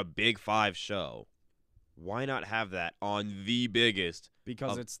on a Big 5 show, why not have that on the biggest?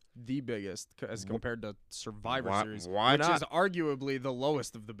 Because Of- it's the biggest as compared to Survivor Why- Series, why which not? is arguably the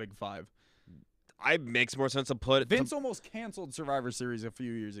lowest of the Big 5. It makes more sense to put Vince almost canceled Survivor Series a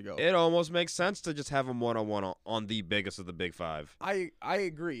few years ago. It almost makes sense to just have them one-on-one on the biggest of the Big 5. I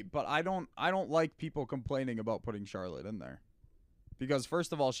agree, but I don't like people complaining about putting Charlotte in there. Because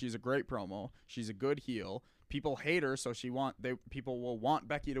first of all, she's a great promo. She's a good heel. People hate her, so people will want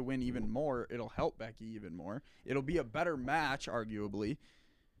Becky to win even more. It'll help Becky even more. It'll be a better match, arguably.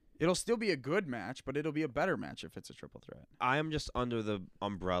 It'll still be a good match, but it'll be a better match if it's a triple threat. I am just under the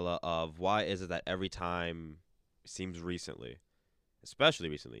umbrella of why is it that every time, seems recently, especially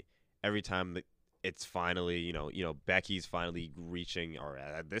recently, every time that it's finally, you know, Becky's finally reaching, or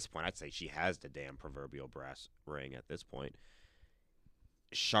at this point, I'd say she has the damn proverbial brass ring at this point.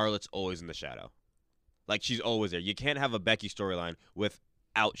 Charlotte's always in the shadow. Like, she's always there. You can't have a Becky storyline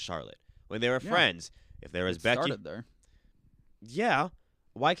without Charlotte. When they were Yeah. friends, if there was It Becky, started there. yeah,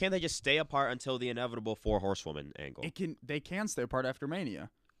 why can't they just stay apart until the inevitable 4 horsewoman angle? They can stay apart after Mania.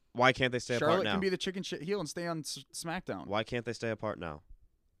 Why can't they stay apart Charlotte now? can be the chicken shit heel and stay on SmackDown. Why can't they stay apart now?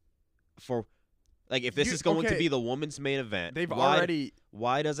 If this You- is going to okay. be the women's main event, They've why, already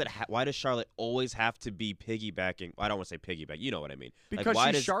Why does Charlotte always have to be piggybacking? I don't want to say piggyback. You know what I mean? because why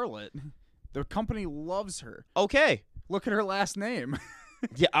she's does, Charlotte. The company loves her. Okay, Look at her last name.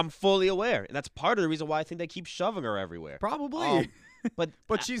 yeah, I'm fully aware, and that's part of the reason why I think they keep shoving her everywhere. Probably. But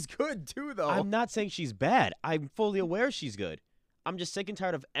But she's good too, though. I'm not saying she's bad. I'm fully aware she's good. I'm just sick and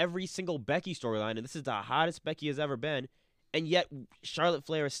tired of every single Becky storyline, and this is the hottest Becky has ever been, and yet Charlotte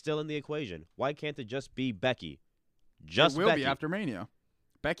Flair is still in the equation. Why can't it just be Becky? Just it will Becky. be after Mania.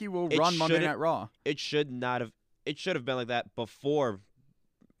 Becky will It run Monday shouldn't- Night Raw. It should not have. It should have been like that before.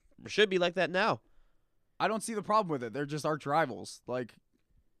 It should be like that now. I don't see the problem with it. They're just arch rivals. Like,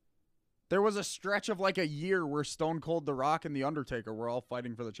 there was a stretch of like a year where Stone Cold, The Rock, and The Undertaker were all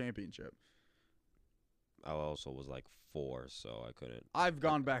fighting for the championship. I also was like 4, so I couldn't. I've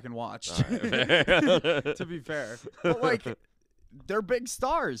gone back and watched. All right. To be fair, but like, they're big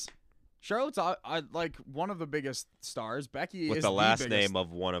stars. Charlotte's I like one of the biggest stars. Becky With is the last biggest. name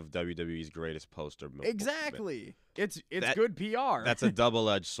of one of WWE's greatest poster. Exactly. It's That- good PR. That's a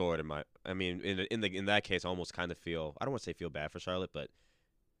double-edged sword in my. I mean, in that case, I almost kind of feel. I don't want to say feel bad for Charlotte, but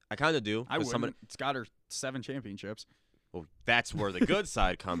I kind of do. I 'cause wouldn't. It's got her 7 championships. Well, that's where the good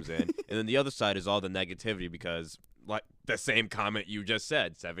side comes in, and then the other side is all the negativity because, like the same comment you just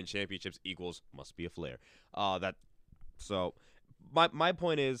said, 7 championships equals must be a Flair. So my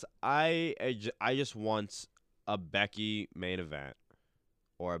point is, I just want a Becky main event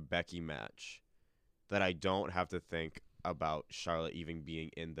or a Becky match that I don't have to think about Charlotte even being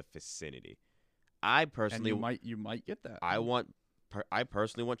in the vicinity. I And personally you might get that. I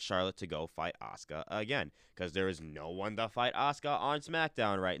personally want Charlotte to go fight Asuka again because there is no one to fight Asuka on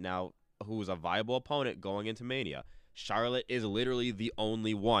SmackDown right now who is a viable opponent going into Mania. Charlotte is literally the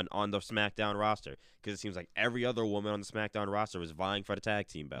only one on the SmackDown roster because it seems like every other woman on the SmackDown roster is vying for the tag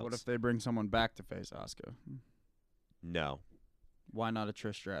team belts. What if they bring someone back to face Asuka? No, Why not a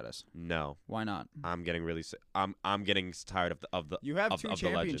Trish Stratus? no, Why not? I'm getting really I'm getting tired of the You have of 2 the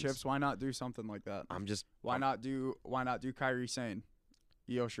legends. championships. Why not do something like that? I'm just Why not do Kairi Sane,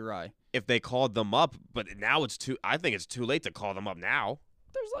 Io Shirai? if they called them up, but now it's too. I think it's too late to call them up now.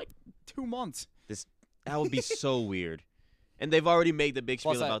 There's like 2 months. That would be so weird. And they've already made the big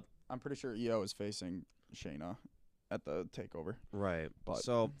Plus, spiel about I'm pretty sure Io is facing Shayna at the takeover. right. But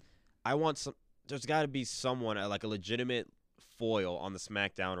So I want some. There's got to be someone like a legitimate foil on the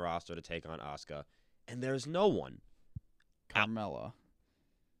SmackDown roster to take on Asuka, and there's no one. Carmella.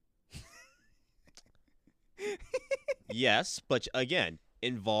 Yes, but again,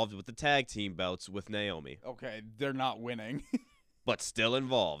 involved with the tag team belts with Naomi, Okay, they're not winning but still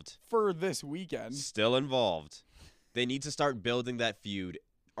involved. for this weekend. Still involved. They need to start building that feud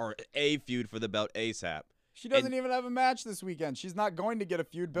or a feud for the belt ASAP. She doesn't even have a match this weekend. She's not going to get a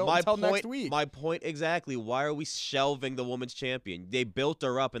feud built My until point, next week. My point exactly. Why are we shelving the women's champion? They built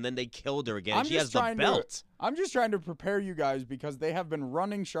her up and then they killed her again. And she has the belt. I'm just trying to prepare you guys because they have been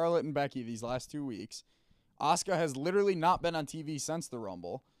running Charlotte and Becky these last 2 weeks. Asuka has literally not been on TV since the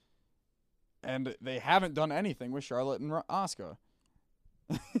Rumble. And they haven't done anything with Charlotte and Asuka.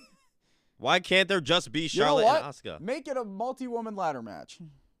 Why can't there just be Charlotte and Asuka? Make it a multi-woman ladder match.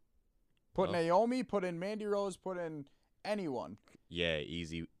 Put Naomi, put in Mandy Rose, put in anyone. Yeah,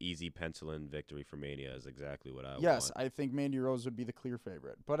 easy pencil in victory for Mania is exactly what I want. Yes, I think Mandy Rose would be the clear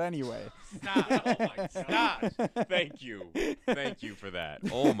favorite. But anyway. Stop. Oh, my gosh. Thank you. Thank you for that.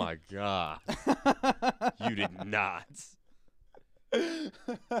 Oh, my God. You did not.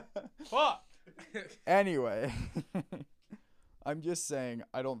 Fuck. Anyway. I'm just saying,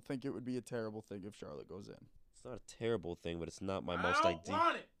 I don't think it would be a terrible thing if Charlotte goes in. It's not a terrible thing, but it's not my most ideal. I don't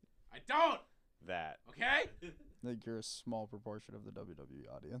want it. I don't. That. Okay? I think you're a small proportion of the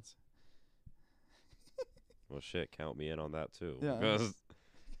WWE audience. Well, shit, count me in on that too. Yeah. Because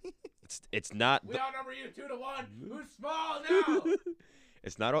it's not. We outnumber you 2-1. Who's small now?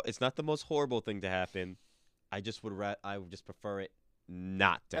 It's not the most horrible thing to happen. I just would just prefer it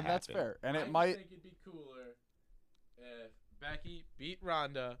not to happen. And that's fair. And I it might. I think it'd be cooler if Becky beat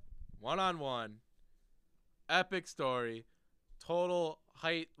Ronda 1-on-1. Epic story. Total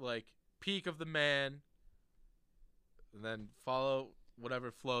height, like peak of the man. And then follow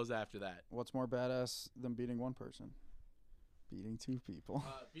whatever flows after that. What's more badass than beating one person? Beating two people.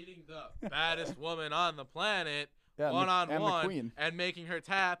 Beating the baddest woman on the planet. Yeah, one-on-one, and making her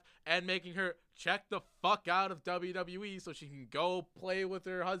tap, and making her check the fuck out of WWE so she can go play with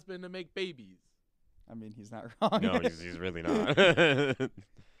her husband and make babies. I mean, he's not wrong. No, he's really not.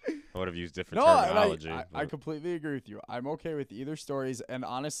 I would have used different terminology. I completely agree with you. I'm okay with either stories, and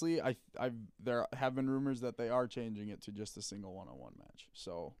honestly, there have been rumors that they are changing it to just a single one-on-one match.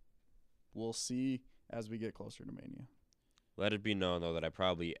 So we'll see as we get closer to Mania. Let it be known, though, that I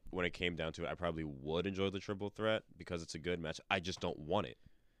probably, when it came down to it, I probably would enjoy the triple threat because it's a good match. I just don't want it.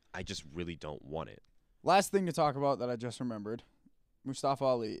 I just really don't want it. Last thing to talk about that I just remembered. Mustafa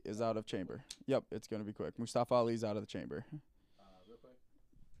Ali is out of chamber. Yep, it's going to be quick. Mustafa Ali's out of the chamber. Real quick.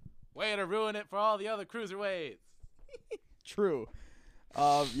 Way to ruin it for all the other cruiserweights. True.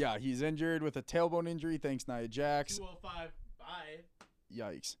 Yeah, he's injured with a tailbone injury. Thanks, Nia Jax. 205. Bye.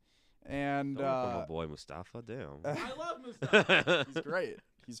 Yikes. And my boy Mustafa, damn. I love Mustafa. He's great.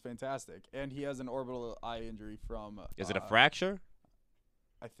 He's fantastic. And he has an orbital eye injury from... Is it a fracture?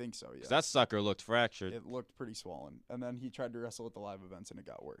 I think so, yeah. That sucker looked fractured. It looked pretty swollen. And then he tried to wrestle at the live events, and it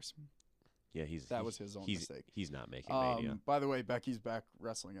got worse. Yeah, that was his own mistake. He's not making Mania. By the way, Becky's back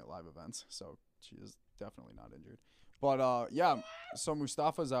wrestling at live events, so she is definitely not injured. But, yeah, so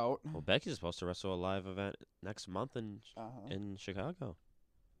Mustafa's out. Well, Becky's supposed to wrestle a live event next month in Chicago.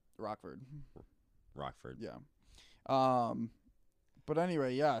 Rockford. Yeah. But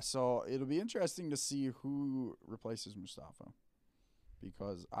anyway, yeah, so it'll be interesting to see who replaces Mustafa.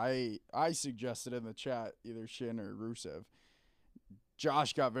 Because I suggested in the chat either Shin or Rusev.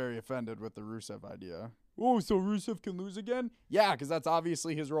 Josh got very offended with the Rusev idea. Oh, so Rusev can lose again? Yeah, because that's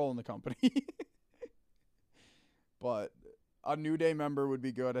obviously his role in the company. But a New Day member would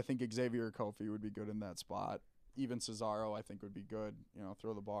be good. I think Xavier or Kofi would be good in that spot. Even Cesaro, I think, would be good. You know,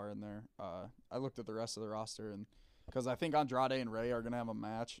 throw the bar in there. I looked at the rest of the roster, and because I think Andrade and Rey are going to have a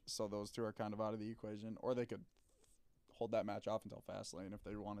match, so those two are kind of out of the equation. Or they could hold that match off until Fastlane if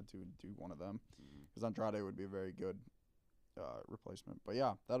they wanted to do one of them. Because Andrade would be a very good replacement. But,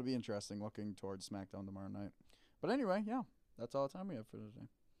 yeah, that'll be interesting looking towards SmackDown tomorrow night. But anyway, yeah, that's all the time we have for today.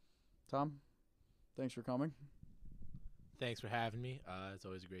 Tom, thanks for coming. Thanks for having me. It's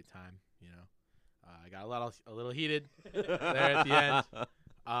always a great time, you know. I got a little heated there at the end.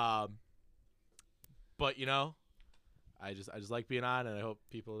 But you know, I just like being on, and I hope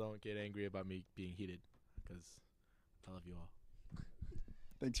people don't get angry about me being heated because I love you all.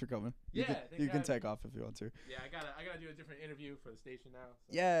 Thanks for coming. Yeah, you can take off if you want to. Yeah, I gotta do a different interview for the station now.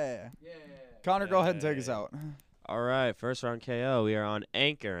 So. Yeah. Yeah. Connor, go ahead and take us out. All right, first round KO. We are on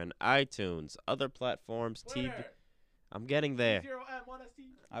Anchor and iTunes, other platforms. TV. I'm getting there.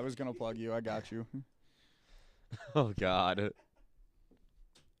 I was gonna plug you. I got you. Oh God.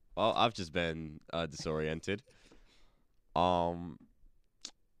 Well, I've just been disoriented. We're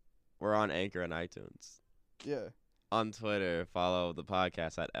on Anchor and iTunes. Yeah. On Twitter, follow the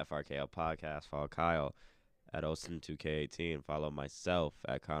podcast at FRKL Podcast. Follow Kyle at Olsen2K18. Follow myself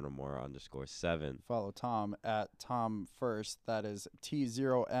at ConnorMoore_7. Follow Tom at Tom First. That is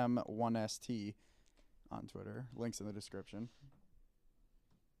T0M1ST on Twitter. Links in the description.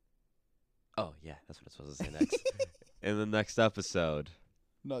 Oh yeah, that's what I'm supposed to say next. In the next episode.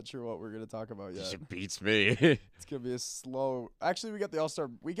 Not sure what we're gonna talk about yet. She beats me. It's gonna be a slow. Actually, we got the All-Star.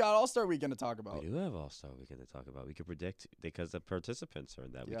 We got All-Star Weekend to talk about. We do have All-Star Weekend to talk about. We can predict because the participants are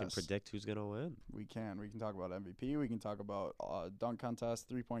in that. We can Yes. predict who's gonna win. We can talk about MVP. We can talk about dunk contest,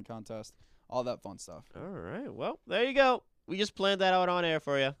 3-point contest, all that fun stuff. All right. Well, there you go. We just planned that out on air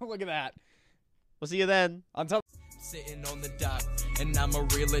for you. Look at that. We'll see you then. On top. Sitting on the dock, and I'ma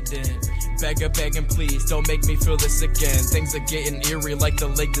reel it in. Begging, please, don't make me feel this again. Things are getting eerie like the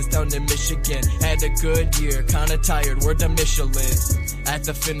lake that's down in Michigan. Had a good year, kinda tired, where the Michelin's. At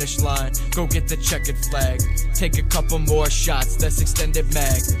the finish line, go get the checkered flag. Take a couple more shots, that's extended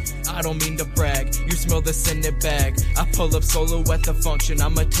mag. I don't mean to brag, you smell the scented bag. I pull up solo at the function,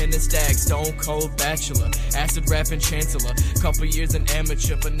 I'm a tennis stag. Stone cold bachelor, acid rapping chancellor. Couple years an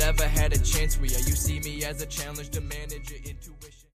amateur, but never had a chance where you see me as a challenge to manage your intuition.